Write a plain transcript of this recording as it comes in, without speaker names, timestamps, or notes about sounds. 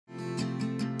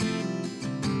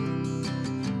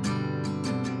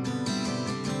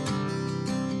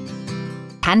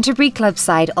Canterbury Club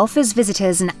side offers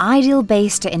visitors an ideal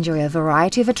base to enjoy a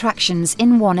variety of attractions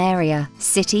in one area: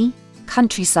 city,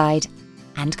 countryside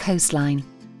and coastline.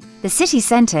 The city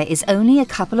centre is only a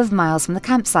couple of miles from the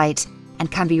campsite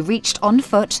and can be reached on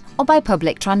foot or by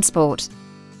public transport.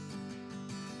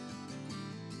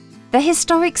 The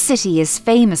historic city is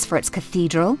famous for its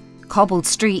cathedral, cobbled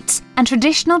streets and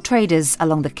traditional traders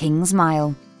along the King's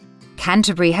Mile.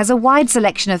 Canterbury has a wide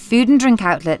selection of food and drink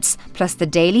outlets, plus the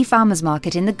daily farmers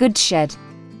market in the goods shed.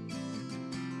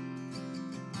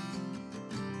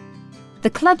 The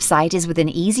club site is within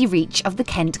easy reach of the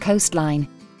Kent coastline,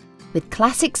 with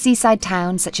classic seaside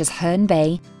towns such as Herne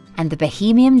Bay and the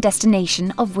bohemian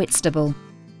destination of Whitstable,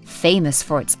 famous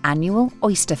for its annual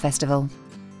Oyster Festival.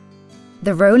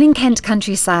 The rolling Kent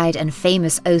countryside and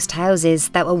famous oast houses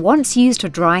that were once used for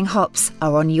drying hops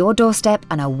are on your doorstep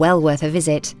and are well worth a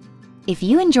visit. If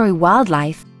you enjoy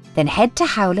wildlife, then head to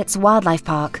Howlett's Wildlife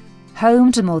Park,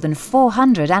 home to more than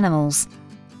 400 animals.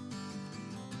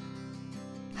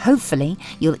 Hopefully,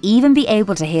 you'll even be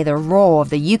able to hear the roar of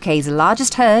the UK's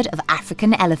largest herd of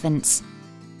African elephants.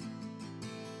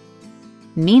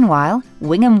 Meanwhile,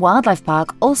 Wingham Wildlife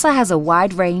Park also has a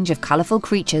wide range of colourful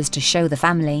creatures to show the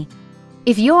family.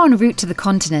 If you're en route to the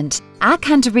continent, our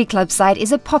Canterbury Club site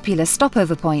is a popular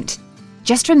stopover point.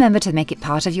 Just remember to make it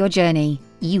part of your journey.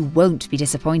 You won't be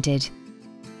disappointed.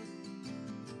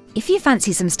 If you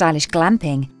fancy some stylish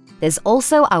glamping, there's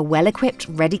also our well-equipped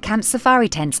Ready Camp safari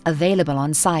tents available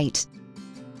on site.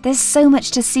 There's so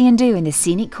much to see and do in this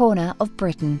scenic corner of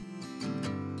Britain.